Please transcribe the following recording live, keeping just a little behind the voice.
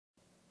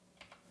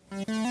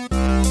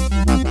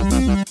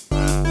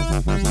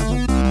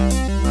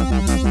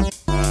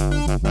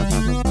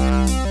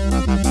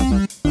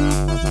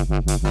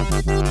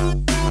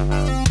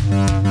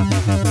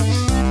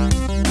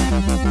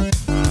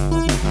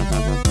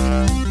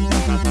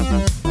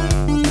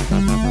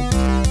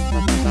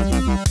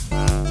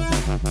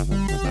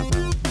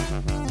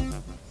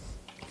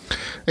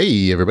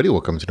Hey everybody,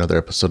 welcome to another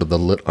episode of the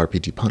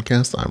LitRPG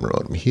Podcast. I'm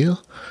Ramon Mejia.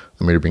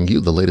 I'm here to bring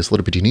you the latest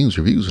LitRPG news,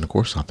 reviews, and of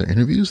course author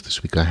interviews.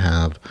 This week I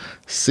have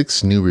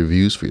 6 new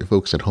reviews for you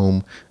folks at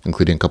home,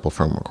 including a couple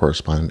from our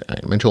correspondent,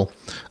 Anne Mitchell.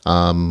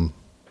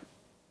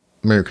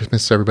 Merry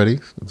Christmas, everybody.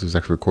 This was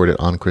actually recorded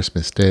on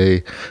Christmas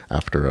Day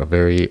after a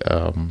very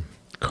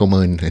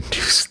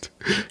coma-induced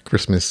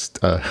Christmas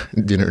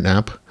dinner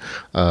nap.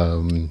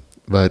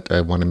 But I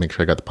want to make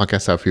sure I got the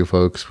podcast out for you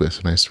folks with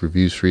some nice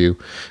reviews for you,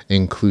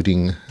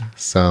 including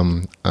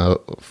some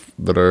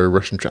that are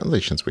Russian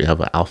translations. We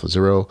have Alpha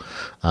Zero,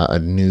 a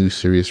new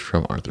series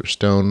from Arthur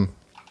Stone.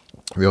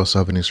 We also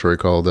have a new story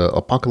called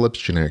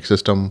Apocalypse Generic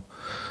System,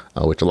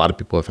 which a lot of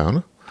people have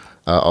found.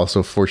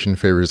 Also, Fortune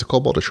Favors the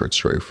Kobold, a short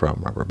story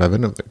from Robert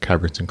Bevan of the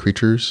Caverns and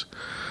Creatures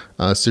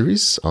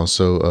series.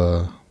 Also,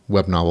 a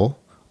web novel,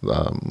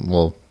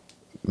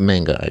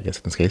 manga, I guess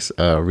in this case,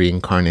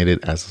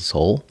 Reincarnated as a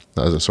Soul,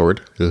 as a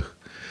Sword.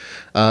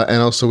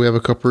 And also we have a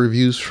couple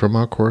reviews from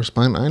our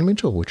correspondent, Anne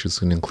Mitchell, which is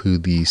going to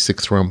include the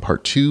 6th Realm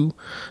Part 2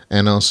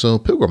 and also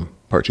Pilgrim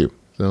Part 2.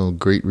 So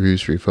great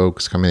reviews for you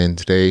folks coming in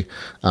today.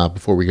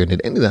 Before we get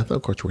into any of that, though,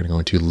 of course, we're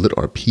going to go into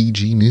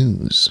LitRPG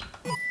news.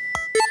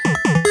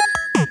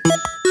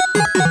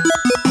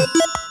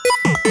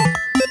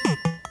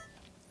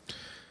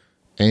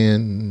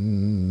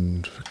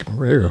 And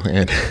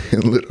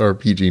in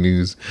LitRPG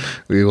news,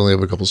 we only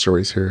have a couple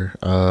stories here.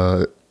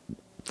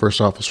 First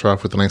off, we'll start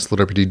off with a nice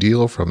LitRPG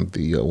deal from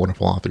the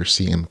wonderful author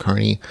C.M.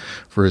 Carney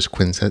for his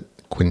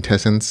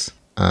Quintessence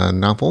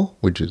novel,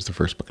 which is the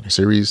first book in a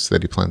series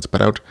that he plans to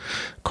put out,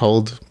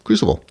 called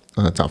Crucible.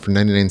 It's out for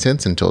 99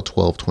 cents until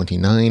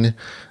 $12.29,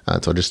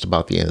 until just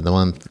about the end of the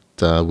month,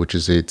 which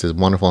is it's a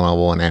wonderful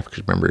novel. And I have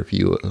to remember, if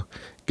you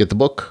get the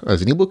book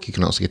as an ebook, you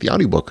can also get the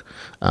audiobook,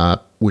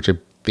 which I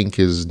think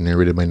is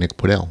narrated by Nick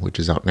Podell, which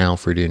is out now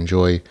for you to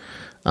enjoy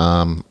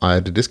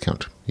at a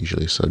discount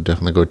usually. So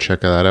definitely go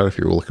check that out if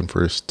you're looking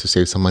to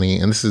save some money.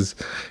 And this is,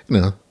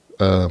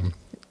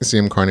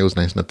 C.M. Carney was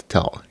nice enough to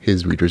tell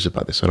his readers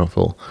about this, so I don't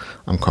feel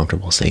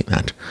uncomfortable saying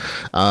that.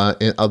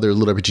 In other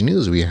LitRPG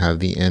news, we have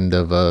the end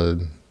of a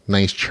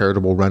nice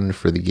charitable run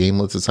for the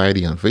Gamelet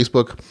Society on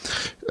Facebook.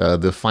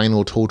 The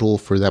final total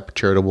for that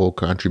charitable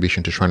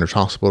contribution to Shriners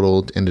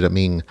Hospital ended up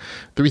being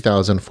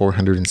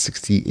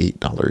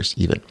 $3,468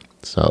 even.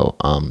 So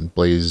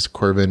Blaze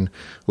Corbin,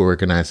 who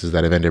organizes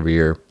that event every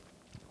year,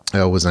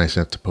 was nice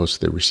enough to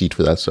post the receipt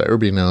for that, so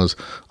everybody knows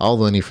all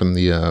the money from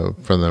the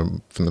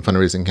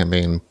fundraising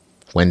campaign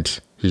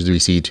went. Here's the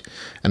receipt,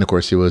 and of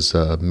course, it was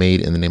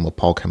made in the name of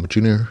Paul Campbell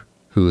Jr.,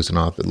 who is an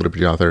author,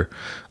 LitRPG author,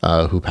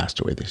 who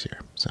passed away this year.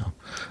 So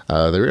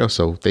there we go.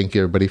 So thank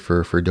you everybody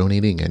for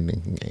donating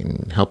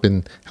and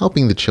helping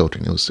the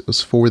children. It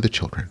was for the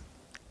children.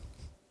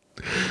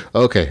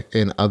 Okay,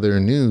 in other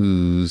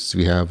news,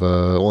 we have,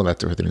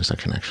 that's the news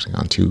section actually,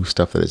 on to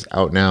stuff that is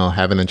out now.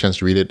 Haven't had a chance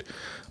to read it,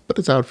 but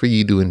it's out for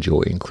you to enjoy,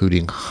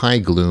 including High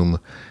Gloom,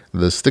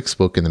 the 6th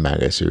book in the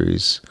Magi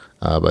series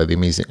by the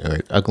amazing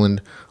Eric Ugland.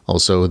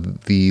 Also,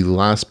 the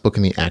last book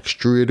in the Axe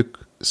Druid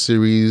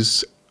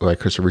series by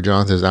Christopher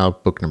Johns is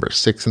out, book number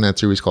 6 in that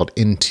series, called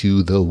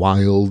Into the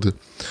Wild.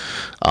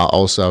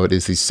 Also, it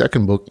is the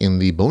 2nd book in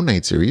the Bone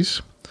Knight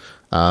series.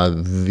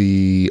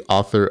 The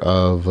author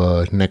of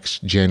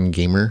Next Gen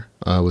Gamer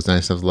was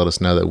nice enough to let us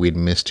know that we'd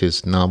missed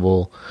his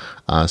novel,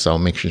 so I'll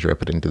make sure I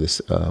put it into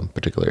this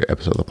particular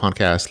episode of the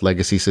podcast.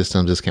 Legacy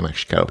Systems, this came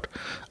actually out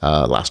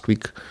last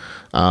week.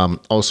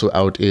 Also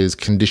out is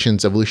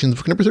Conditions Evolutions,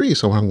 book number 3,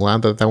 so I'm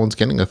glad that one's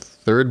getting a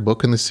 3rd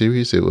book in the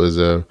series. It was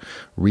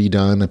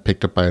redone,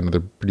 picked up by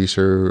another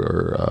producer,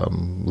 or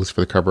at least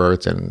for the cover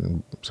arts,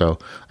 and so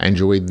I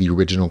enjoyed the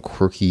original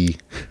quirky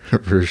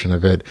version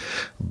of it,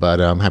 but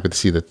I'm happy to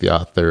see that the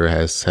author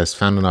has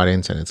found an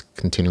audience and it's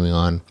continuing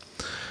on.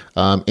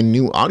 In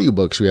new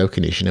audiobooks, we have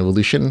Condition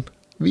Evolution,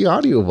 the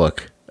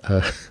audiobook.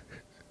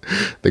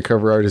 The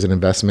cover art is an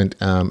investment,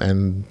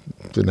 and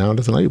now it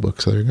is an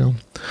audiobook, so there you go.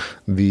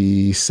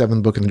 The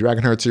 7th book in the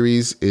Dragonheart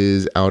series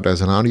is out as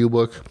an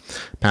audiobook.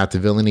 Path to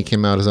Villainy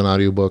came out as an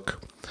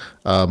audiobook.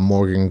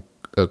 Morgan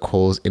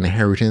Cole's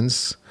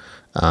Inheritance,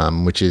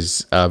 which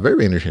is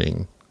very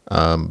entertaining.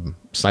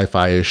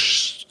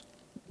 Sci-fi-ish,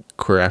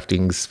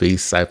 crafting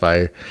space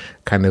sci-fi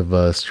kind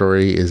of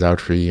story is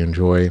out for you to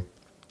enjoy.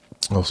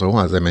 Also,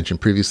 as I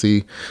mentioned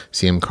previously,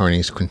 C.M.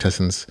 Carney's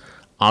Quintessence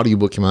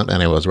audiobook came out,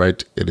 and I was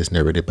right. It is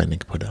narrated by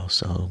Nick Podell,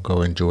 so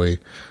go enjoy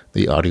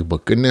the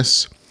audiobook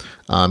goodness.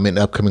 In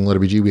upcoming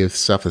LitRPG, we have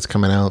stuff that's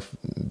coming out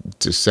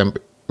December,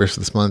 rest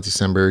of this month,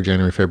 December,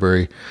 January,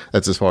 February.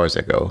 That's as far as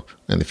I go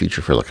in the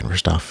future for looking for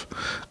stuff.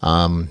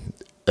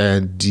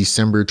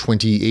 December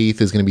 28th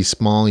is going to be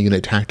Small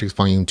Unit Tactics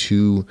Volume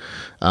 2.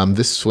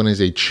 This one is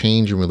a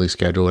change in release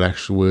schedule. It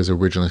actually was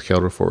originally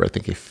scheduled for, I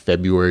think, a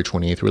February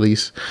 28th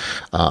release.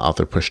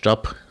 Author pushed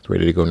up. It's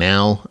ready to go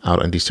now.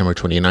 Out on December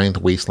 29th,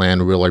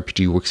 Wasteland Real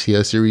RPG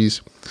Wuxia series.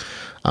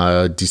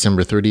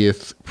 December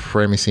 30th,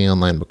 Primacy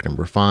Online book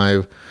number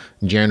 5.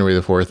 January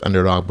the 4th,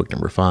 Underdog book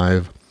number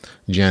 5.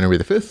 January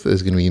the 5th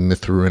is going to be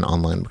Mithruin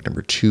Online book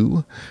number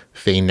 2.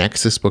 Fey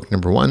Nexus book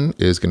number 1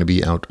 is going to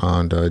be out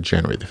on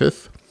January the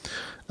 5th.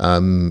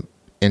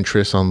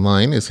 Interest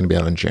Online is going to be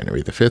out on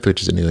January the 5th,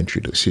 which is a new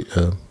entry to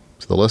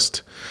the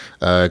list.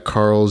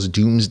 Carl's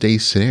Doomsday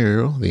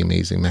Scenario, the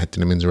amazing Matt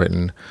Dinniman's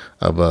written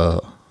of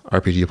a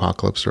RPG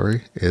apocalypse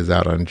story, is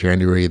out on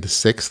January the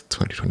 6th,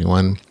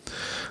 2021.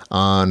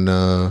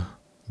 On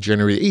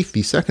January 8th,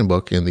 the second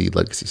book in the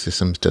Legacy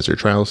Systems Desert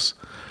Trials.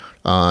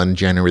 On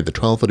January the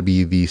 12th, it'll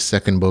be the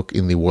second book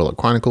in the Warlock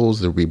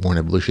Chronicles, the Reborn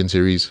Evolution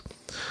series.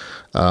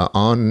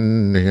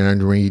 On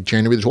January the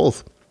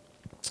 12th,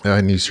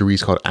 a new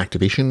series called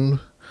Activation,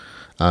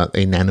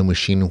 a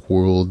nanomachine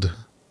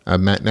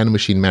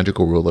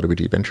magical world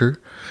LitRPG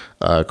adventure.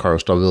 Carl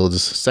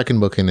Stallville's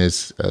second book in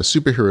his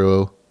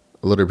superhero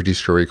LitRPG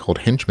story called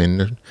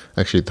Henchman,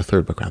 actually the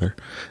third book rather,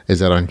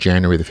 is out on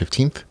January the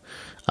 15th.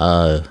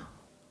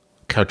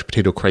 Couch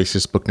Potato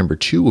Crisis book number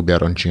 2 will be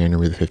out on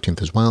January the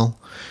 15th as well.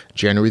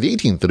 January the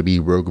 18th, it'll be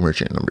Rogue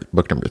Merchant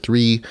book number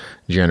 3.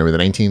 January the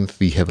 19th,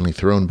 The Heavenly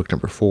Throne book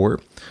number 4.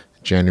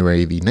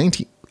 January the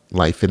 19th,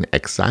 Life in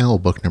Exile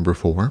book number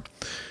 4.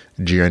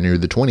 January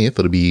the 20th,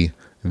 it'll be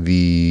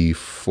the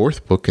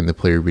fourth book in the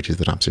Player Reaches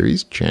the Top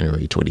series.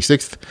 January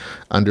 26th,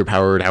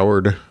 Underpowered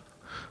Howard.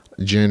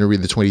 January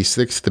the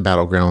 26th, The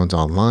Battlegrounds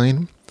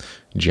Online.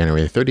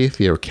 January the 30th,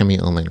 The Alchemy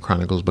Online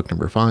Chronicles book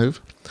number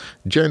 5.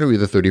 January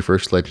the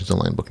 31st, Legends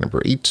Online book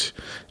number 8.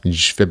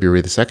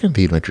 February the 2nd,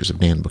 The Adventures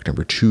of Nan book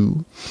number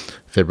 2.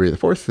 February the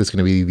 4th is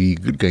going to be the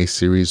Good Guys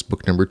series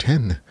book number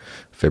 10.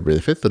 February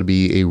the 5th, it'll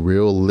be a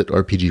real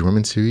LitRPG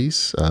romance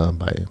series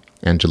by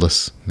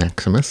Angelus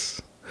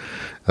Maximus.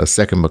 A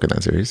second book in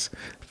that series.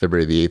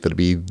 February the 8th, it'll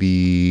be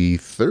the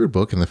third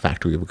book in the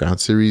Factory of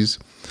God series.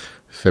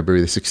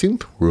 February the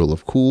 16th, Rule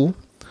of Cool.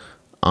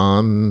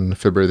 On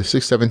February the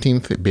 6th,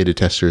 17th, Beta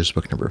Testers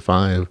book number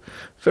 5.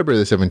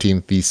 February the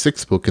 17th, the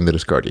sixth book in the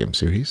Discardium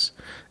series.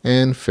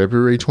 And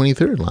February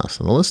 23rd,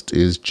 last on the list,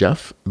 is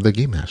Jeff the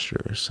Game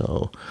Master.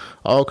 So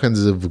all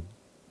kinds of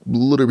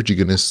LitRPG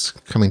goodness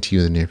coming to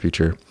you in the near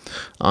future.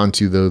 On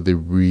to the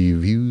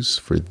reviews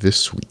for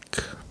this week.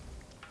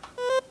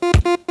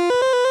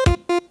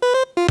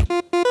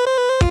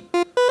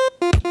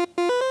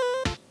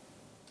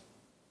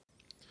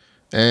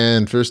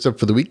 And first up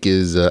for the week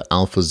is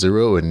Alpha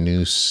Zero, a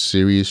new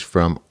series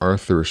from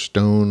Arthur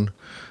Stone.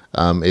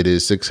 It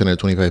is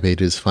 625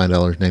 pages,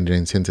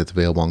 $5.99. It's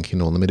available on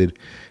Kindle Unlimited.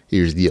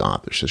 Here's the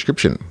author's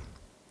description.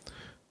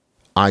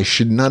 I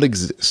should not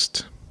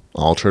exist.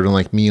 All children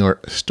like me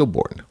are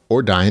stillborn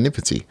or die in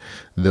infancy.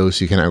 Those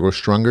who cannot grow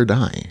stronger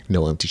die.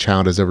 No empty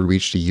child has ever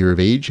reached a year of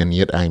age, and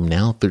yet I am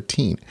now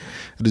 13.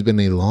 It has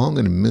been a long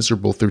and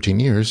miserable 13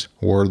 years,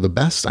 where the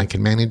best I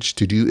can manage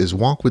to do is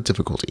walk with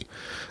difficulty.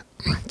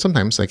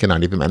 Sometimes I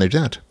cannot even manage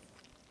that.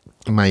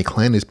 My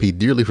clan is paid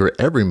dearly for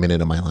every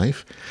minute of my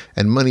life,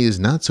 and money is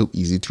not so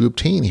easy to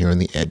obtain here on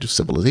the edge of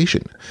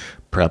civilization.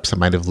 Perhaps I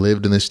might have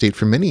lived in this state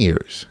for many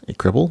years, a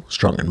cripple,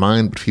 strong in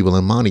mind but feeble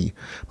in body.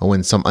 But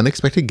when some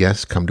unexpected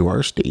guests come to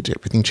our stage,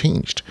 everything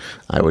changed.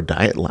 I would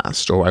die at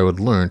last, or I would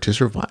learn to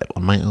survive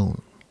on my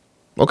own.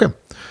 Okay.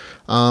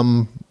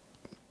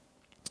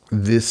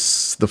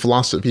 The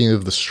philosophy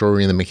of the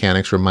story and the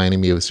mechanics reminded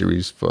me of a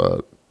series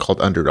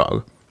called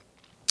Underdog,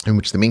 in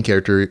which the main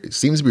character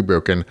seems to be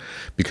broken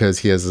because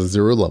he has a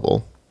 0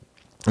 level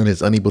and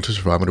is unable to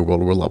survive in a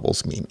world where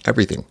levels mean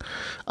everything.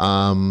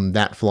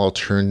 That flaw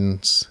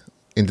turns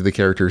into the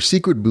character's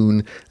secret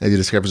boon as he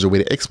discovers a way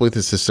to exploit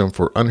the system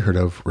for unheard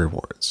of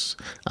rewards,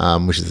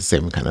 which is the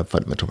same kind of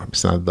fundamental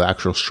premise. Now, the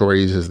actual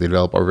stories as they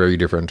develop are very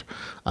different.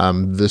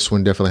 This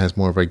one definitely has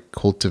more of a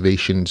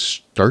cultivation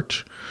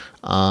start.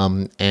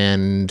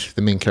 And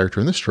the main character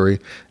in this story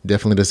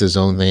definitely does his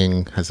own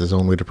thing, has his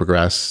own way to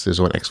progress, his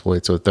own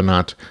exploits, so they're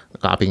not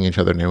copying each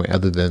other in any way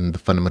other than the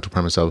fundamental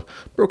premise of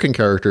broken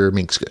character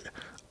makes good,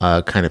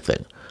 kind of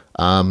thing.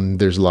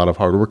 There's a lot of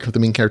hard work with the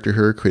main character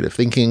here, creative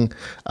thinking,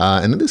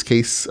 and in this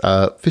case,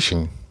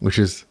 fishing, which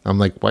is, I'm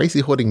like, why is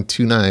he holding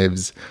 2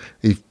 knives?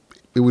 It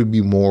would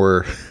be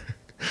more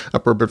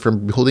appropriate for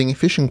holding a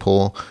fishing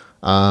pole,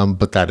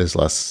 but that is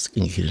less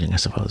engaging, I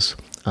suppose.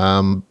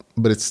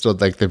 But it's still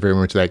like they're very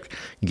much like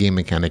game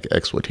mechanic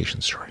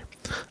exploitation story.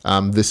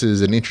 This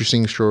is an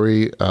interesting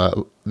story.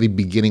 The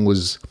beginning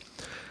was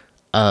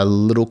a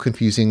little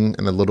confusing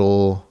and a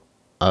little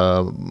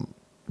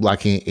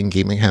lacking in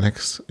game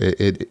mechanics.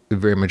 It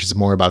very much is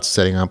more about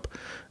setting up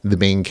the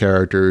main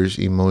character's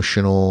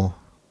emotional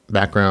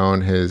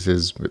background, his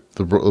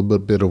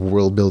the bit of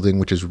world building,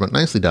 which is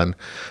nicely done.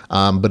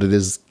 But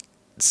it's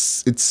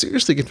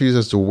seriously confused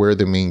as to where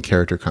the main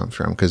character comes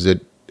from, because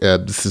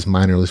this is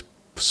minorly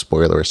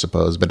spoiler, I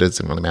suppose, but it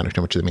doesn't really matter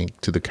too much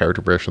to the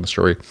character progression of the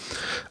story.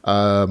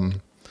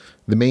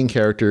 The main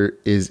character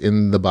is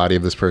in the body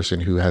of this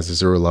person who has a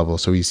 0 level,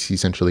 so he's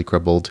essentially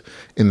crippled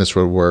in this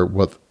world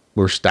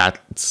where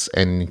stats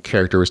and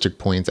characteristic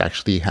points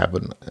actually have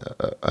an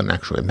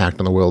actual impact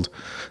on the world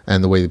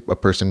and the way a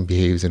person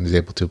behaves and is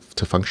able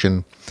to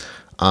function.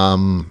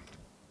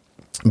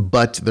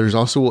 But there's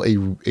also a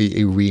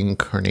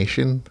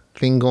reincarnation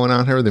thing going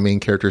on here. The main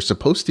character is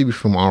supposed to be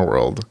from our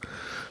world.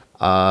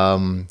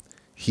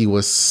 He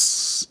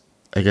was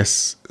I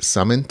guess,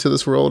 summoned to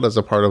this world as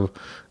a part of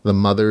the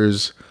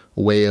mother's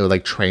way of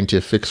like trying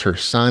to fix her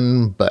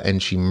son,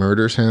 and she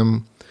murders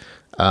him.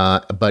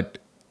 But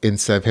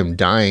instead of him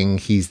dying,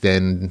 he's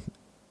then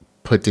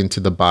put into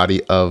the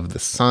body of the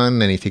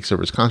son, and he takes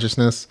over his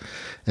consciousness.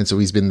 And so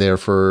he's been there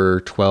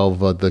for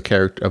 12 of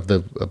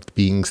the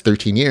beings,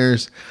 13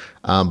 years.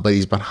 But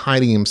he's been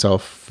hiding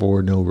himself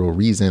for no real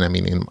reason. I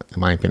mean, in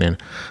my opinion,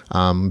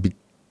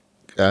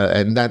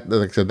 and that,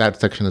 like I said, that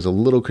section is a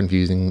little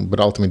confusing, but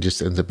ultimately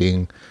just ends up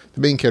being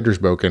the main character's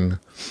broken.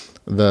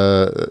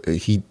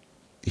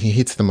 He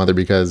hates the mother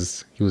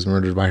because he was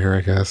murdered by her,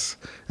 I guess.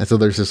 And so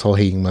there's this whole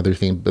hating mother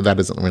theme, but that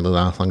doesn't really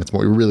last long. It's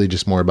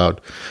more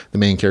about the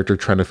main character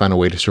trying to find a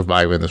way to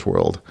survive in this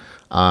world.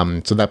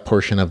 So that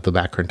portion of the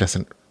background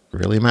doesn't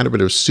really matter,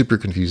 but it was super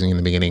confusing in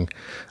the beginning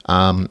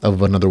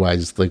of an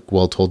otherwise like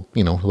well told,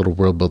 little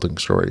world building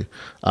story.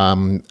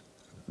 And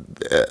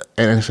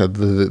I said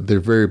they're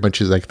very much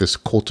is like this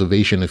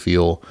cultivation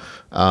feel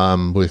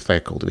with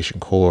like cultivation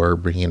core,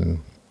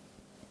 bringing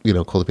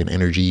cultivating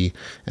energy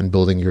and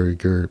building your,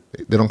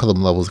 they don't call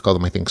them levels, they call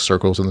them, I think,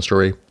 circles in the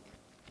story.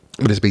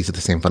 But it's basically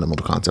the same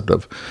fundamental concept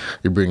of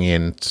you're bringing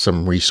in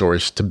some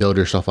resource to build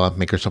yourself up,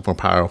 make yourself more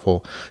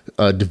powerful,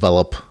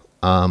 develop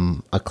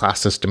a class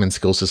system and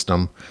skill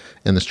system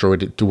in the story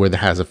to where that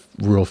has a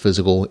real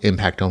physical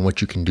impact on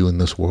what you can do in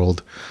this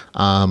world.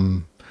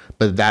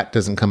 But that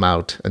doesn't come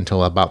out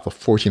until about the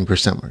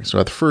 14% mark. So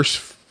at the first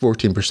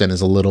 14%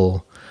 is a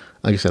little,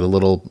 like I said, a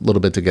little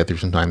bit to get through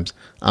sometimes.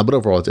 But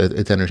overall,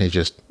 it's entertaining,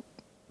 just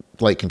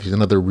light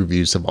confusing. Other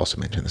reviews have also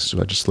mentioned this,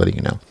 so just letting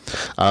you know.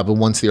 But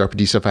once the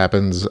RPG stuff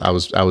happens, I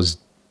was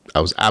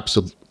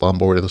absolutely on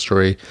board with the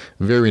story.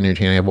 Very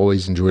entertaining. I've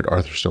always enjoyed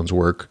Arthur Stone's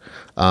work.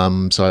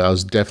 So I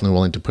was definitely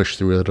willing to push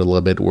through it a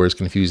little bit, where it's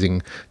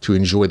confusing to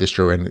enjoy the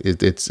story, and it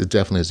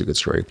definitely is a good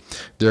story.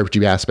 The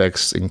RPG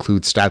aspects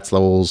include stats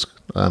levels,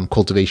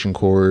 cultivation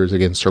cores,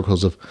 again,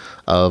 circles of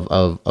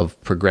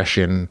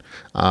progression.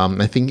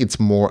 I think it's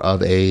more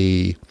of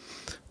it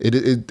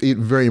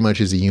very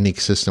much is a unique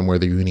system where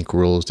there are unique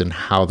rules and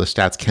how the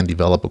stats can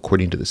develop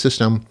according to the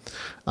system,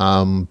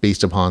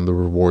 based upon the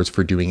rewards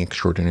for doing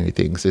extraordinary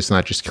things. It's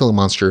not just kill a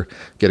monster,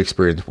 get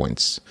experience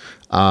points,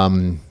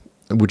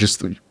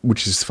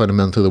 which is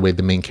fundamental to the way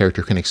the main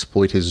character can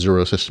exploit his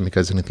zero system,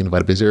 because anything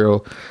divided by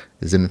zero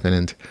is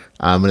infinite.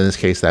 And in this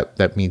case,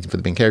 that means for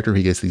the main character,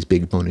 he gets these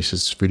big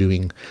bonuses for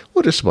doing,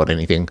 well, just about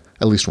anything,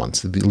 at least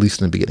once, at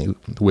least in the beginning,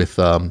 with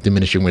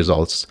diminishing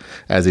results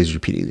as he's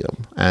repeating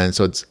them. And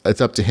so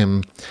it's up to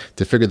him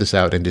to figure this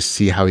out and to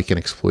see how he can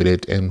exploit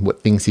it and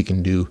what things he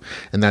can do.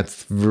 And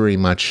that's very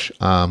much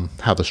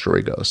how the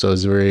story goes. So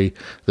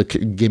the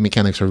game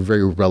mechanics are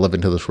very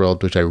relevant to this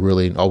world, which I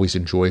really always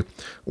enjoy,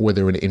 where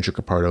they're an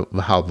intricate part of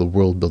how the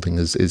world building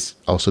is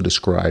also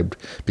described,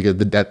 because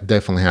that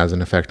definitely has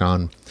an effect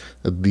on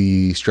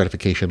the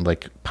stratification,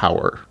 like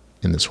power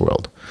in this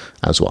world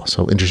as well.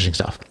 So interesting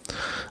stuff.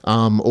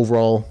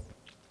 Overall,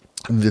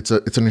 it's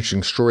an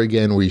interesting story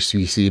again, where you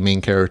see the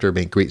main character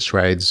make great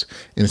strides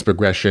in his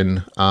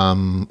progression.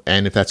 And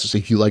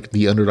if you like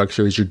the Underdog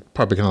series, you're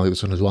probably gonna like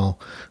this one as well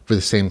for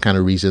the same kind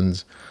of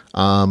reasons.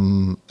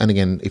 And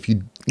again, if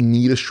you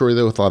need a story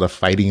though with a lot of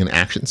fighting and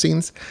action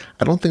scenes,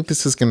 I don't think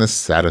this is gonna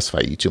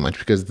satisfy you too much,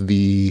 because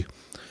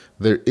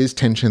there is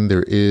tension,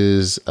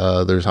 there's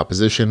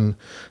opposition,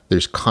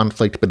 there's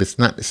conflict, but it's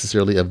not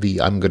necessarily of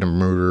the I'm going to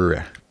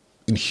murder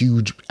in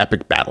huge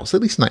epic battles, at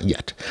least not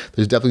yet.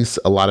 There's definitely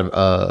a lot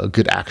of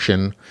good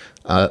action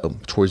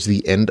towards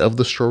the end of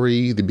the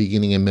story. The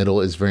beginning and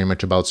middle is very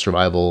much about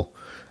survival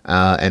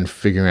and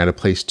figuring out a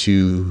place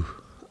to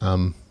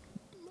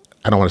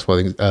I don't want to spoil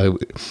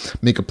things,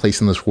 make a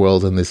place in this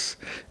world, in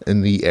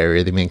the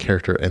area the main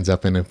character ends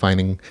up in, and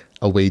finding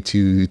a way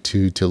to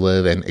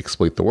live and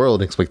exploit the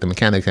world, exploit the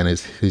mechanics, and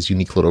his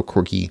unique little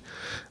quirky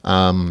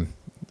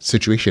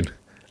situation.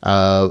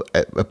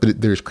 But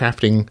there's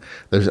crafting,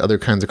 there's other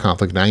kinds of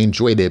conflict, and I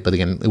enjoyed it, but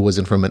again, it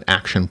wasn't from an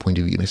action point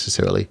of view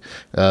necessarily,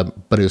 but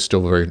it was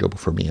still very enjoyable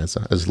for me as a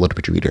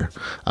LitRPG reader.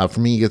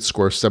 For me, it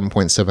scores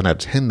 7.7 out of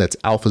 10. That's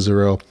Alpha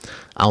Zero,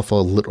 Alpha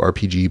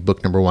LitRPG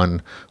book number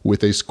 1,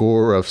 with a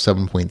score of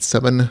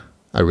 7.7.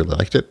 I really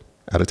liked it,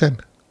 out of 10.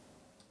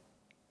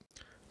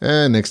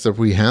 And next up,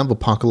 we have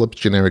Apocalypse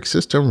Generic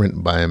System,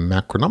 written by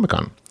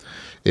Macronomicon.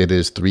 It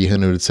is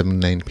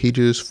 379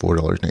 pages,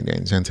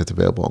 $4.99. It's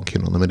available on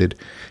Kindle Unlimited.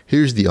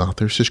 Here's the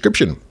author's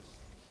description.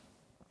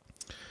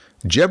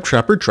 Jeb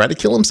Trapper tried to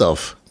kill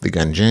himself. The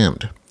gun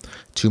jammed.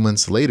 2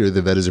 months later,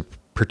 the vet is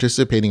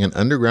participating in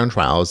underground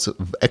trials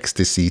of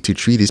ecstasy to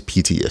treat his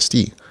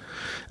PTSD.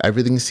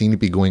 Everything seemed to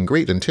be going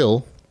great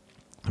until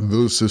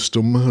the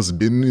system has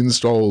been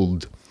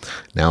installed.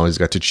 Now he's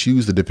got to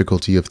choose the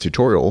difficulty of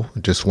tutorial.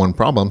 Just one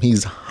problem.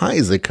 He's high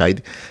as a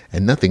kite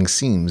and nothing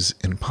seems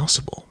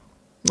impossible.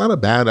 Not a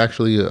bad,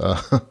 actually,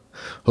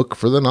 hook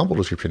for the novel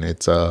description.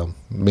 It's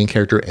main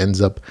character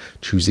ends up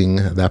choosing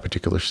that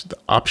particular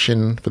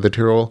option for the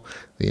tutorial,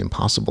 the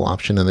impossible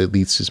option, and it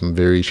leads to some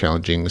very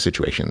challenging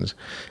situations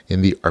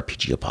in the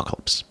RPG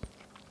apocalypse.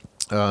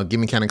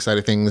 Game mechanic side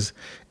of things,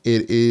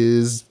 it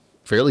is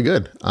fairly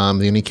good.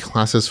 The unique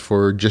classes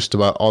for just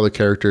about all the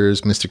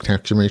characters: Mystic,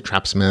 Taxidermist,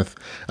 Trapsmith.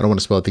 I don't want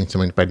to spoil things too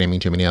much by naming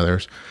too many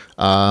others.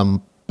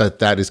 But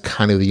that is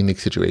kind of the unique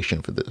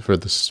situation for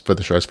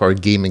the show as far as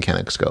game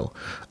mechanics go.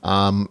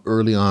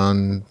 Early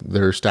on,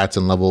 their stats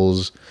and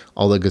levels,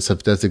 all that good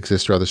stuff does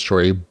exist throughout the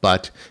story,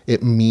 but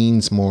it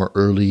means more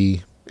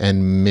early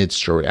and mid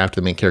story after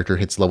the main character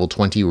hits level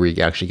 20, where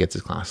he actually gets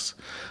his class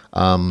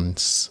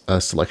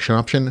a selection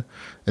option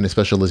and a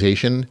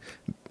specialization.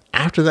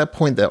 After that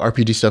point, the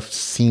RPG stuff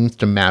seems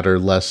to matter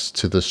less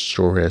to the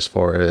story as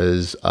far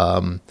as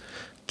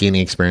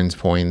gaining experience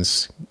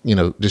points,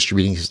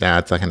 distributing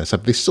stats, that kind of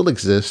stuff. They still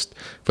exist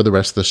for the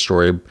rest of the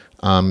story,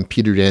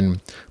 petered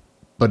in,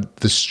 but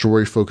the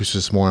story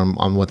focuses more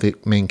on what the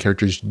main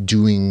character is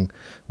doing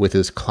with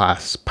his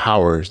class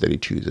powers that he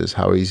chooses,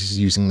 how he's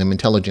using them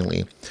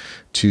intelligently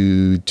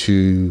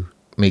to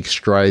make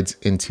strides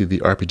into the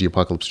RPG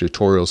Apocalypse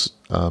tutorials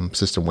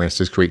system, where it's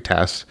just create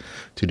tasks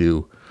to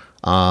do,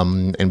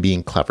 and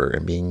being clever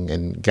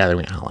and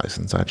gathering allies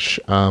and such.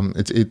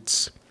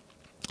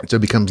 So it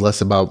becomes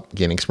less about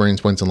gaining experience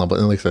points and level,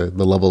 and like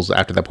the levels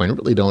after that point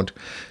really don't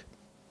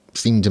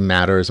seem to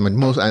matter as much.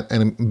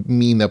 And I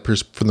mean that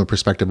from the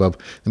perspective of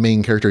the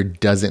main character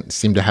doesn't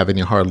seem to have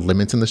any hard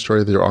limits in the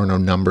story. There are no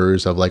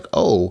numbers of like,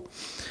 oh,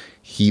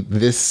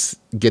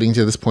 getting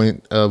to this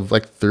point of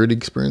like 30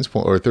 experience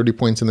point or 30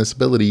 points in this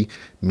ability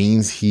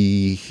means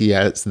he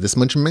has this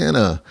much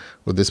mana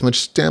or this much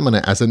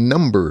stamina as a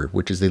number,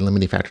 which is a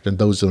limiting factor, and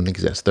those don't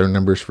exist. There are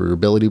numbers for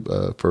ability,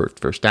 for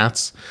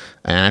stats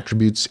and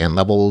attributes and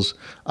levels,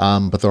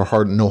 but there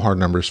are no hard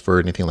numbers for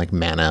anything like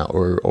mana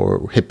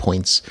or hit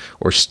points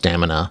or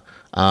stamina,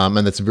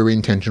 and that's very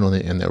intentional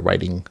in their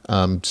writing,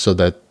 so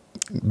that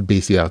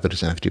basically the author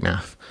doesn't have to do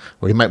math,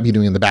 or he might be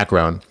doing in the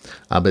background,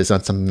 but it's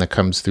not something that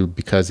comes through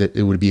because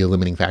it would be a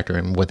limiting factor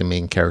in what the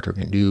main character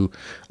can do,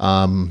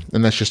 and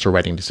that's just a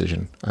writing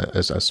decision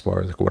as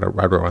far as like what a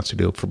writer wants to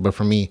do. But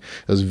for me,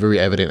 it was very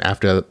evident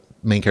after the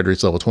main character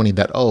is level 20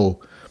 that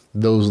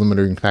those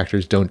limiting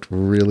factors don't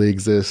really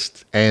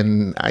exist,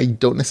 and I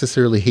don't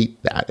necessarily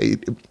hate that.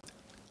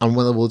 On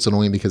one level, it's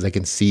annoying because I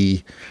can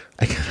see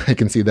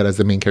that as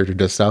the main character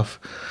does stuff.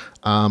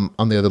 On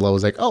the other level,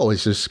 it's like,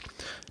 it's just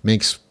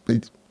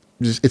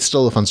it's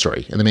still a fun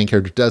story, and the main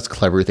character does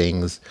clever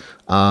things,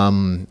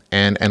 and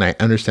I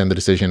understand the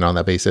decision on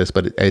that basis,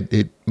 but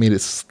it made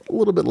it a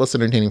little bit less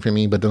entertaining for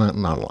me, but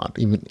not a lot.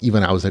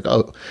 Even I was like,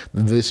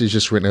 this is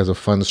just written as a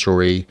fun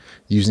story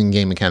using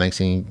game mechanics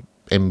and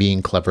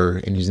being clever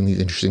and using these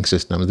interesting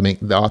systems.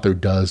 The author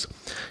does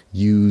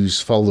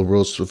follow the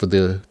rules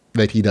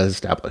that he does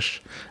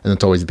establish, and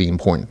that's always the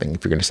important thing.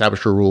 If you're going to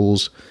establish your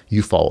rules,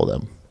 you follow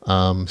them.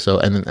 And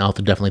then the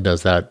author definitely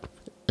does that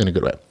in a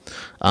good way.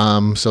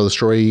 So the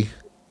story,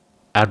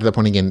 after that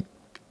point, again,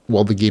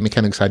 while the game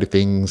mechanic side of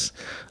things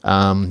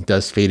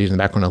does fade in the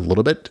background a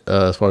little bit,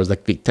 as far as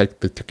like the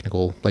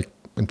technical like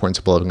importance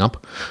of leveling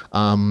up,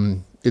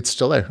 it's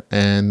still there,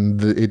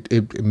 and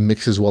it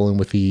mixes well in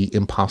with the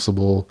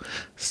impossible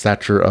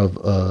stature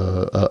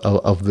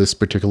of this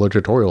particular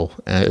tutorial.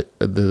 As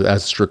the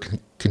story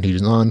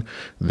continues on,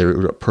 there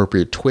are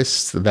appropriate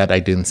twists that I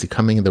didn't see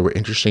coming that were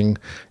interesting,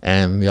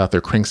 and the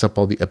author cranks up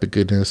all the epic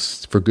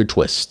goodness for good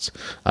twists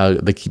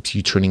that keeps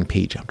you turning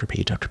page after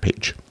page after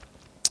page.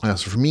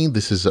 So for me,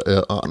 this is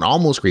an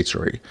almost great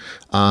story.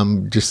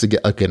 Just to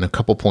get, again, a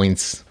couple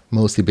points,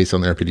 mostly based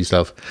on the RPG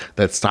stuff,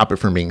 that stop it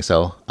from being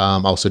so.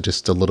 Also,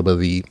 just a little bit of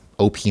the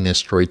OP-ness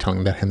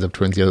storytelling that ends up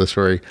towards the other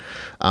story.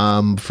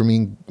 For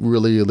me,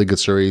 really, really good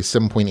story.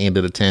 7.8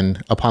 out of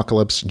 10.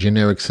 Apocalypse,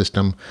 generic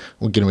system.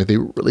 We're getting with a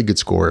really good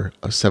score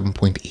of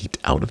 7.8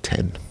 out of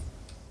 10.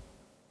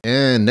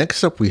 And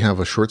next up, we have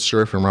a short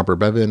story from Robert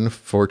Bevan.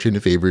 Fortune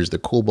favors the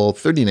Kobold,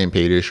 39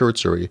 pages, short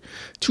story,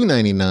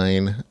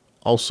 $2.99.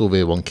 Also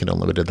available on Kindle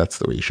Unlimited. That's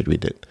the way you should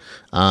read it.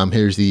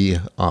 Here's the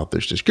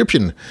author's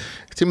description.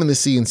 Tim and the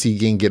C&C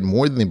gang get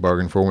more than they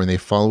bargained for when they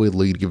follow a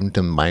lead given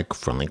to Mike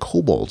from the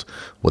Kobold.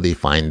 Will they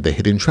find the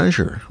hidden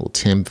treasure? Will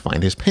Tim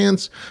find his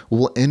pants?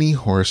 Will any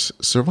horse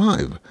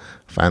survive?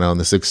 Find out in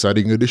this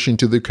exciting addition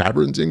to the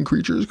Caverns and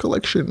Creatures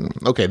collection.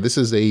 Okay, this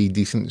is a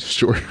decent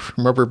story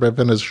from Robert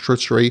Bevan as a short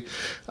story.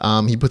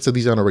 He puts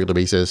these on a regular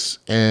basis,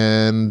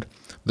 and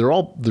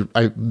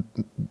I've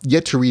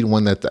yet to read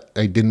one that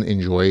I didn't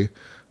enjoy.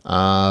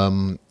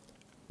 But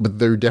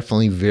they're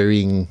definitely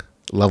varying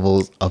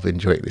levels of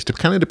enjoyment. It's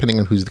kind of depending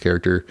on who's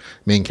the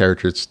main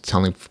character. It's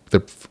telling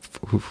from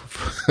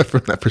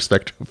that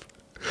perspective.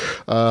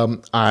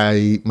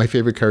 My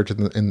favorite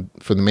characters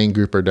for the main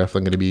group are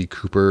definitely going to be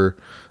Cooper,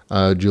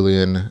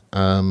 Julian,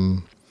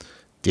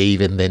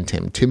 Dave, and then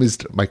Tim. Tim is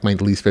like my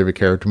least favorite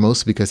character,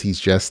 mostly because he's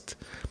just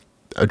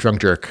a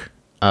drunk jerk.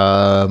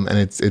 And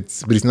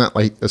but he's not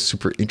like a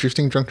super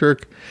interesting drunk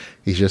jerk.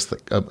 He's just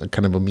like a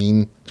kind of a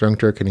mean drunk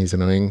jerk, and he's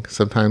annoying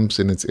sometimes,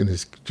 and it's in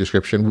his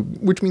description,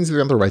 which means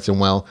the author writes him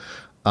well.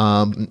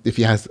 If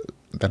he has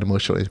that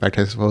emotional impact,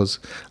 I suppose.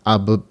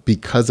 But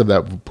because of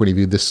that point of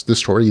view, this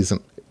story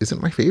isn't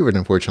isn't my favorite,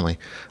 unfortunately.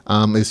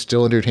 It's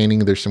still entertaining.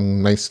 There's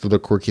some nice little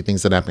quirky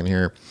things that happen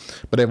here,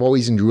 but I've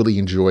always really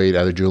enjoyed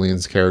either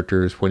Julian's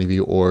character's point of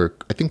view, or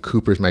I think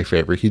Cooper's my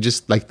favorite. He's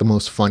just like the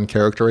most fun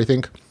character, I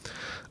think.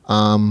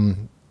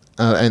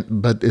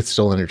 But it's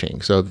still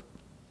entertaining. So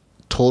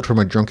told from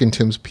a Drunken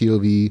Tim's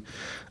POV,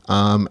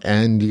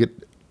 and you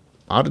get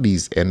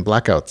oddities and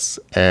blackouts,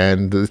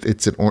 and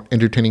it's an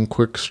entertaining,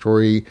 quick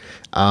story.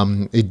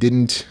 It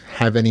didn't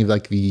have any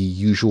like the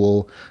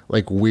usual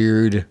like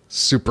weird,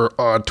 super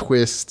odd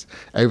twist.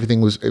 Everything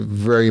was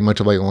very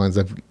much like the lines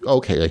of,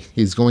 okay,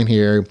 he's going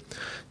here.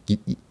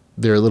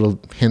 There are little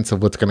hints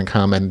of what's going to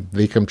come, and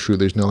they come true.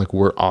 There's no like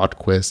weird odd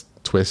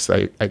twists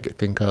I could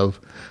think of,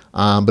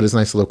 but it's a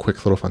nice little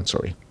quick little fun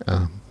story.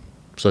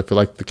 So if you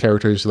like the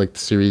characters, you like the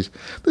series,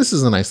 this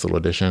is a nice little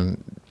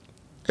addition.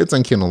 It's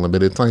on Kindle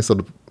Unlimited. It's a nice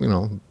little,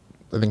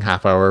 I think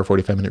half hour,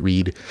 45-minute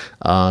read.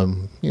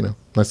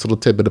 Nice little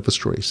tidbit of a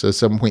story. So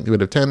 7.3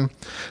 out of 10,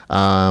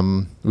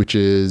 which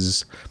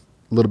is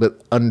a little bit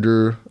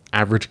under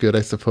average good,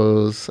 I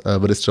suppose,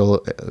 but it's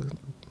still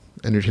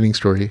entertaining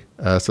story.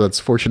 So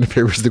that's Fortune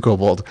Favors the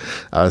Kobold,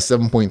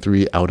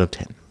 7.3 out of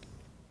 10.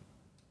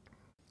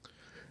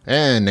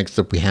 And next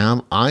up we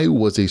have I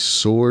Was a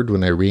Sword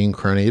When I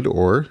Reincarnated,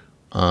 or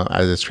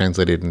as it's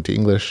translated into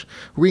English,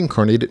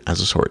 Reincarnated as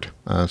a Sword.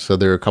 So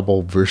there are a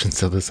couple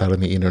versions of this out on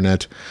the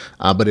internet,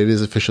 but it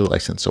is officially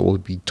licensed. So we'll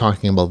be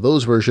talking about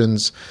those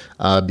versions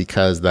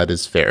because that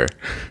is fair.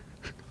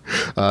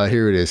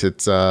 Here it is.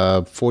 It's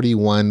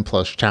 41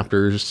 plus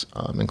chapters,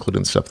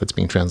 including stuff that's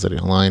being translated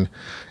online.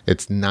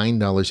 It's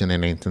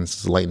 $9.99.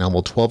 It's a light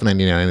novel.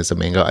 $12.99 is a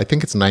manga. I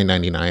think it's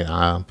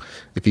 $9.99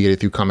 if you get it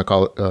through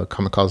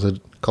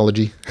Comixology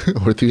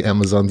or through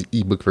Amazon's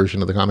ebook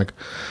version of the comic.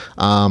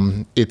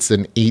 It's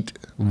an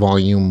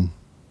 8-volume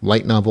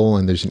light novel,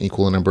 and there's an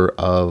equal number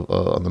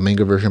of the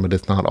manga version, but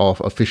it's not all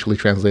officially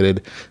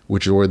translated,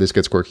 which is where this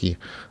gets quirky.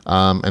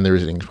 And there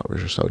is an English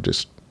publisher, so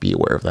just be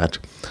aware of that.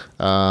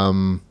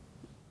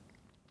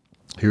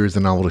 Here is the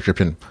novel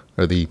description,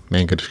 or the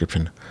manga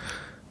description.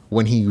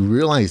 When he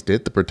realized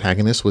it, the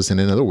protagonist was in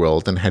another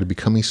world and had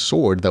become a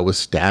sword that was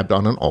stabbed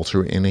on an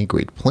altar in a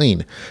great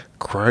plain,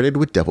 crowded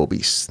with devil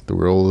beasts. The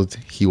world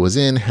he was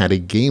in had a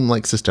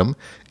game-like system: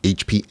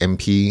 HP,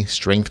 MP,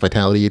 strength,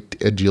 vitality,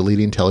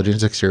 agility, intelligence,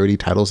 dexterity,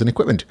 titles, and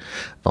equipment.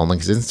 Following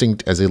his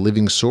instinct as a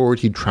living sword,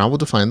 he traveled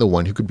to find the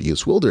one who could be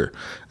his wielder,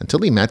 until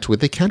he met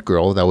with a cat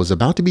girl that was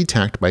about to be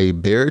attacked by a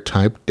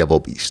bear-type devil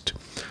beast.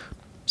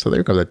 So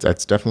there you go.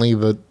 That's definitely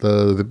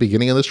the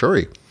beginning of the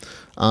story.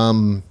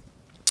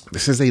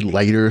 This is a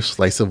lighter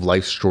slice of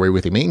life story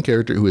with a main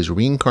character who is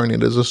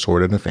reincarnated as a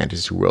sword in a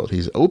fantasy world.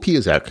 He's OP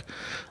as heck,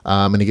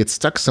 and he gets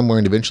stuck somewhere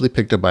and eventually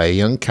picked up by a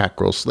young cat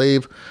girl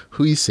slave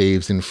who he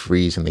saves and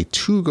frees, and they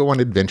two go on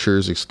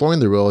adventures exploring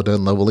the world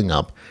and leveling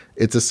up.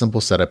 It's a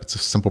simple setup. It's a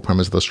simple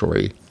premise of the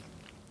story.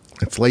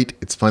 It's light,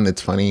 it's fun,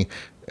 it's funny.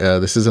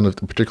 This isn't a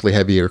particularly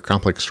heavy or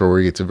complex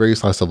story. It's a very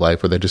slice of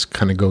life where they just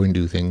kind of go and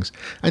do things.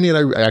 And yet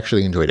I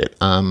actually enjoyed it.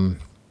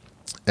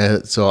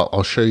 So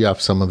I'll show you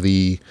off some of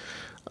the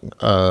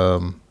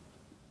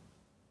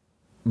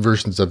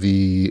versions of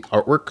the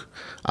artwork.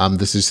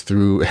 This is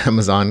through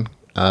Amazon.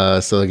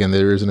 So again,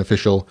 there is an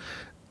official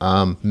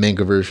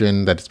manga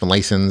version that's been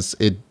licensed.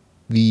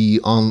 The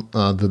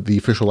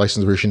official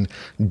licensed version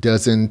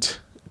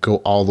doesn't go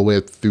all the way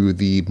up through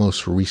the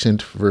most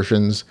recent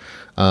versions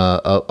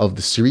of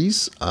the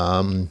series.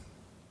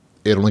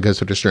 It only goes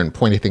to a certain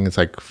point. I think it's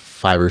like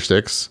 5 or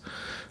 6.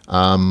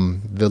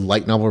 The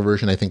light novel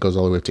version, I think, goes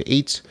all the way up to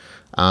 8.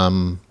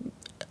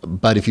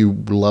 But if you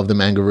love the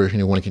manga version,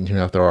 you want to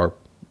continue, there are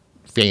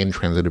fan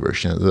translated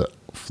versions that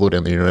float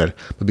on the internet.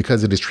 But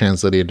because it is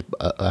translated,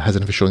 has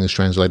an official English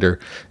translator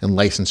and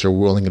licensor,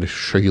 we're only going to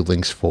show you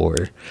links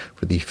for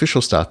the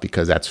official stuff,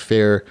 because that's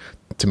fair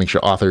to make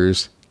sure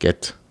authors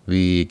get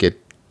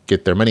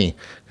their money,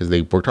 because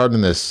they worked hard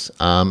on this.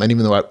 And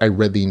even though I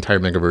read the entire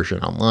manga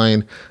version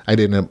online, I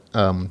didn't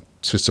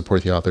to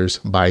support the authors,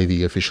 buy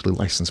the officially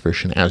licensed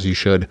version, as you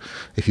should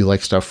if you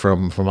like stuff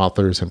from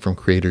authors and from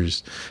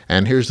creators.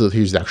 And here's the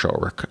actual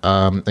artwork.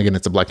 Again,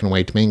 it's a black and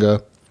white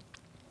manga.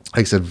 Like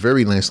I said,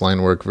 very nice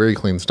line work, very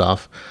clean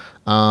stuff,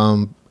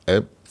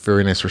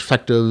 very nice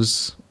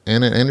perspectives,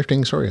 and an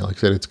entertaining story. Like I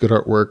said, it's good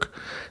artwork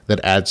that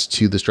adds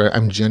to the story.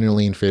 I'm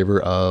generally in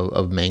favor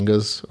of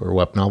mangas or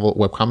web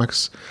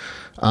comics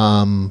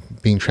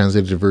being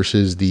translated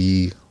versus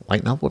the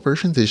light novel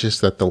versions. It's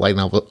just that the light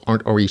novel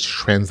aren't always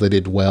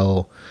translated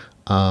well.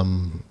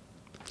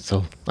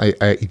 So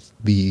the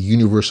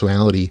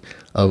universality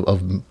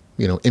of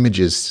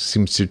images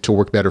seems to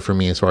work better for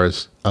me as far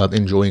as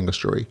enjoying a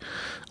story.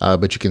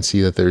 But you can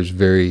see that there's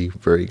very,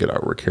 very good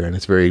artwork here, and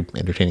it's very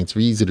entertaining. It's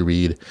very easy to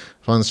read,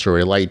 fun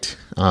story, light,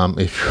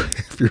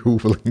 if you're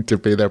willing to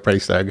pay that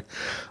price tag.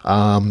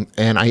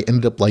 And I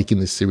ended up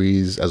liking the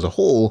series as a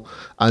whole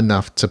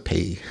enough to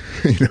pay,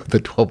 the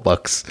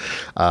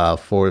 $12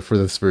 for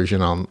this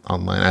version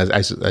online,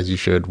 as you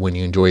should when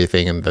you enjoy a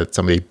thing and that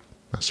somebody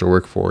has to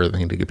work for, they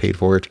need to get paid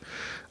for it.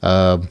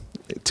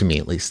 to me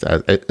at least,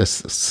 as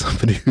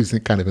somebody who's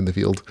kind of in the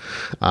field.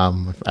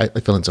 I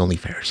feel it's only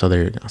fair. So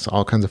there you go. So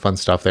all kinds of fun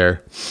stuff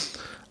there.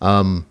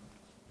 And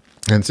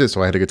that's it.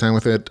 So I had a good time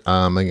with it.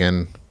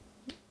 Again,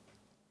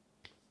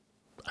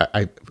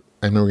 I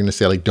know we're going to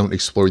say, like, don't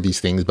explore these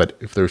things, but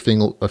if they're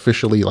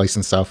officially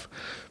licensed stuff,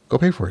 go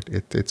pay for it.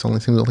 It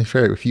only seems only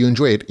fair if you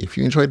enjoyed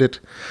it.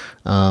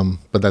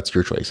 But that's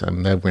your choice.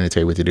 I'm never going to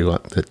tell you what to do.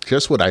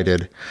 Just what I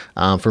did.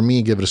 For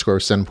me, give it a score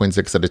of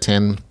 7.6 out of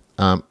 10.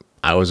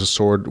 I was a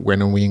sword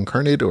when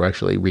reincarnated, or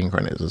actually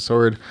reincarnated as a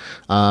sword.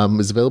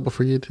 Is available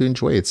for you to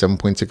enjoy. It's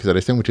 7.6 out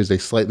of 10, which is a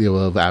slightly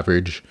above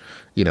average,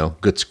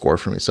 good score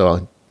for me.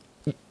 So,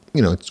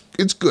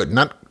 it's good.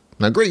 Not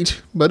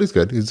great, but it's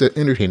good. It's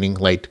entertaining,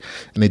 light,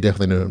 and I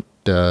definitely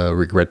don't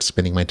regret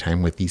spending my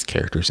time with these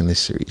characters in this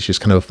series. It's just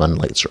kind of a fun,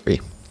 light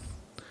story.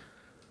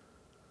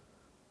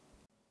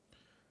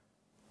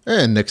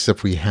 And next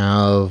up we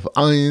have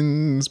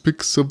Ian's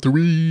Picks of the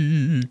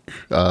Week.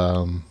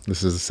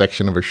 This is a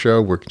section of our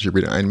show where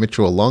contributor Ian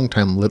Mitchell, a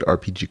longtime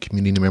LitRPG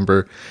community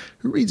member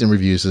who reads and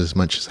reviews as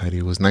much as I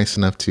do, was nice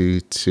enough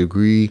to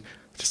agree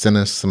to send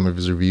us some of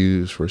his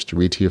reviews for us to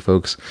read to you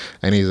folks.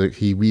 And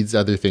he reads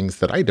other things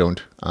that I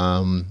don't.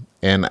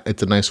 And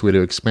it's a nice way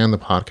to expand the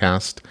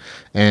podcast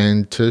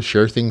and to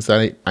share things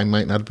that I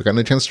might not have gotten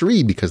a chance to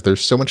read, because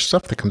there's so much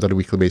stuff that comes out on a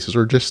weekly basis,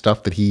 or just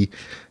stuff that he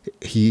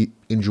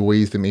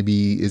enjoys that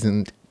maybe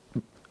isn't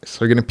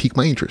going to pique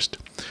my interest.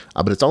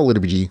 But it's all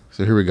LitRPG.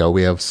 So here we go.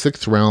 We have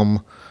Sixth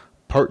Realm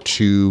Part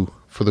 2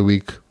 for the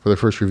week, for the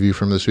first review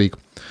from this week.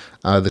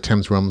 The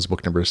Thames Realms,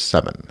 book number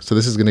 7. So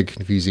this is going to be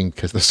confusing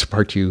because this is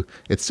Part 2.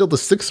 It's still the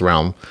Sixth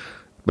Realm,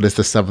 but it's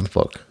the 7th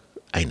book.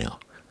 I know.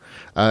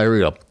 Here we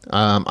go.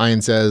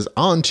 Ian says,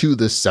 on to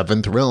the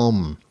 7th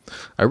Realm.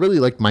 I really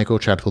like Michael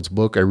Chatfield's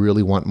book. I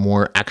really want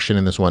more action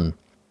in this one.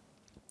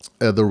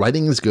 The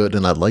writing is good,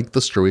 and I like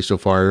the story so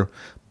far,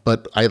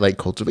 but I like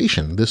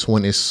cultivation. This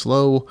one is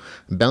slow,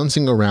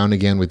 bouncing around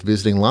again with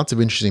visiting lots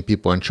of interesting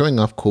people and showing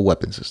off cool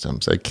weapon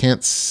systems. I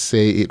can't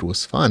say it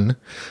was fun.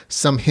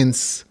 Some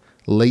hints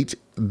late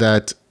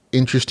that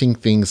interesting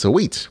things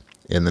await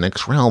in the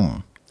next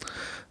realm.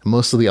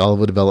 Most of the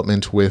Oliva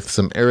development with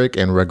some Eric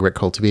and Regret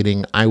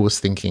cultivating. I was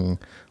thinking,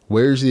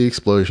 where's the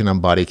explosion on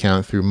body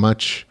count through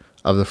much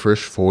of the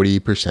first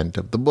 40%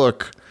 of the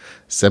book?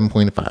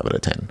 7.5 out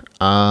of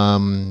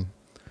 10.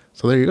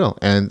 So there you go.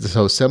 And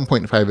so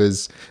 7.5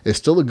 is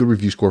still a good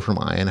review score from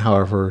Ian.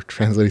 However,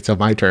 translated to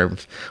my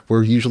terms,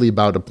 we're usually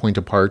about a point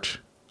apart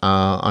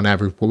on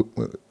average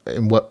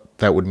in what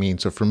that would mean.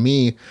 So for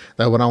me,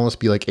 that would almost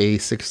be like a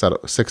 6 out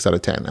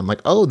of 10. I'm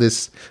like, oh,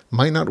 this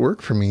might not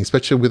work for me,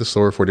 especially with a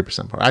slower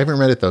 40% part. I haven't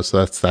read it though,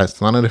 so that's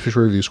not an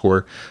official review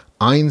score.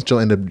 I still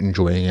end up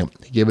enjoying it.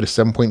 He gave it a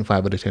 7.5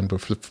 out of 10.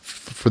 But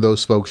for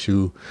those folks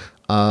who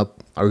are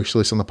used to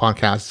listening on the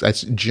podcast,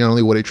 that's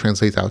generally what it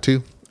translates out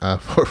to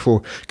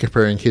for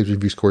comparing his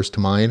review scores to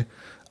mine.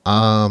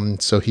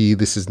 So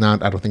this is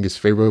not, I don't think, his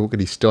favorite book, but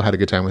he still had a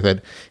good time with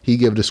it. He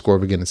gave it a score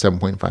of, again, a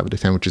 7.5 out of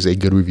 10, which is a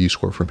good review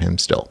score from him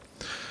still.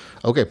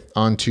 Okay,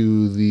 on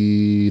to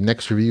the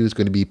next review is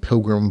going to be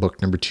Pilgrim,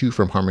 book number 2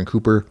 from Harmon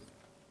Cooper.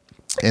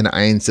 And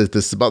Ian says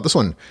this is about this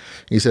one.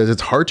 He says,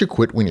 it's hard to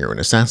quit when you're an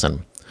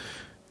assassin.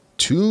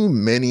 Too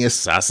many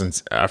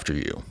assassins after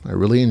you. I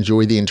really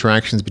enjoy the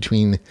interactions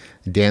between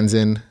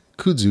Danzin,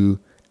 Kudzu,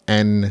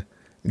 and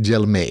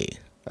Jelmei.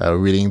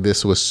 Reading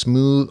this was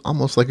smooth,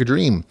 almost like a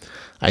dream.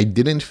 I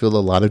didn't feel a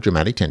lot of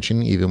dramatic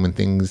tension, even when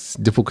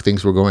difficult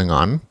things were going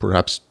on,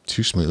 perhaps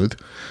too smooth.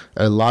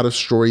 A lot of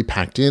story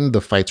packed in, the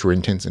fights were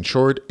intense and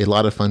short, a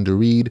lot of fun to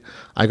read.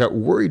 I got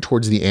worried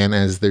towards the end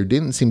as there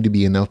didn't seem to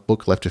be enough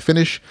book left to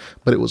finish,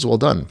 but it was well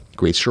done.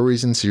 Great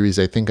stories and series.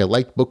 I think I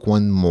liked book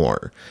 1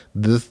 more.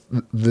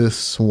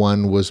 This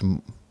one was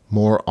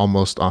more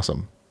almost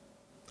awesome.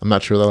 I'm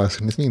not sure what the last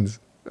thing this means.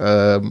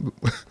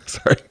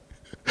 Sorry.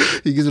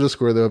 He gives it a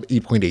score, though, of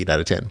 8.8 out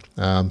of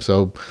 10.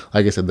 So,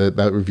 like I said,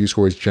 that review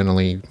score is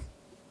generally...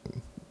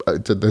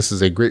 this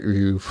is a great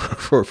review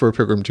for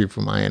Pilgrim 2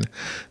 from Ian.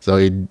 So,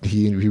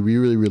 he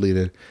really, really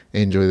did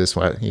enjoy this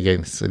one.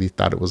 Again, said he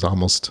thought it was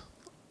almost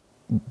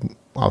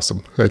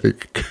awesome, I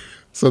think.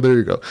 So, there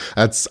you go.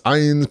 That's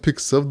Ian's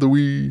Picks of the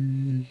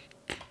Week.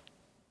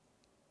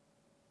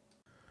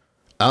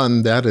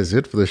 And that is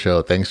it for the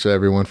show. Thanks to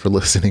everyone for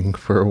listening,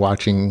 for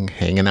watching,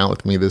 hanging out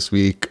with me this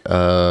week.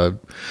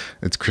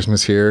 It's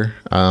Christmas here,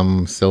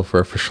 still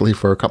officially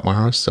for a couple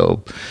more hours.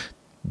 So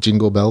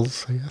jingle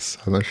bells, I guess.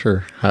 I'm not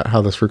sure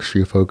how this works for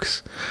you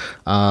folks.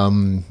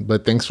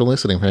 But thanks for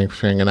listening. Thanks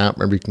for hanging out.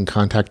 Remember, you can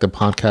contact the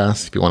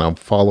podcast if you want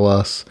to follow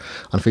us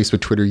on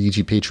Facebook, Twitter,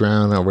 YouTube,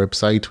 Patreon, our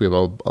website. We have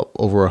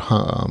over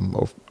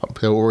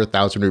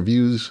 1,000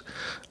 reviews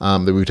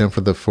that we've done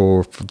for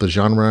the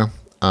genre.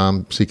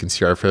 so you can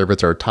see our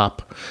favorites, our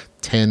top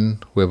 10.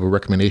 We have a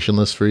recommendation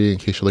list for you in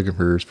case you're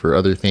looking for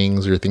other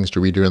things or things to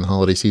read during the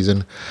holiday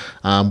season.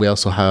 We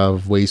also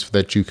have ways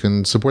that you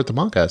can support the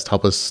podcast,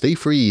 help us stay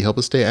free, help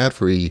us stay ad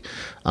free.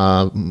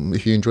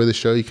 If you enjoy the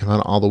show, you can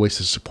find all the ways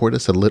to support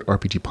us at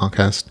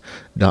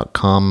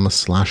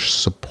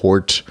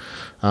litrpgpodcast.com/support.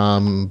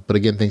 But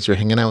again, thanks for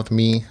hanging out with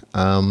me.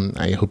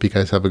 I hope you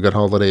guys have a good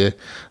holiday. I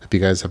hope you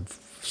guys have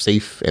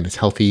safe and it's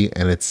healthy,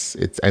 and it's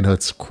I know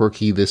it's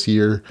quirky this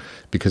year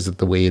because of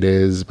the way it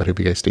is, but I hope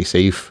you guys stay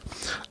safe.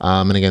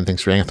 And again,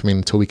 thanks for hanging out with me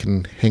until we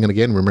can hang out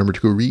again. Remember to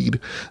go read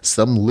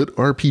some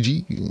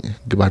LitRPG.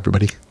 Goodbye,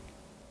 everybody.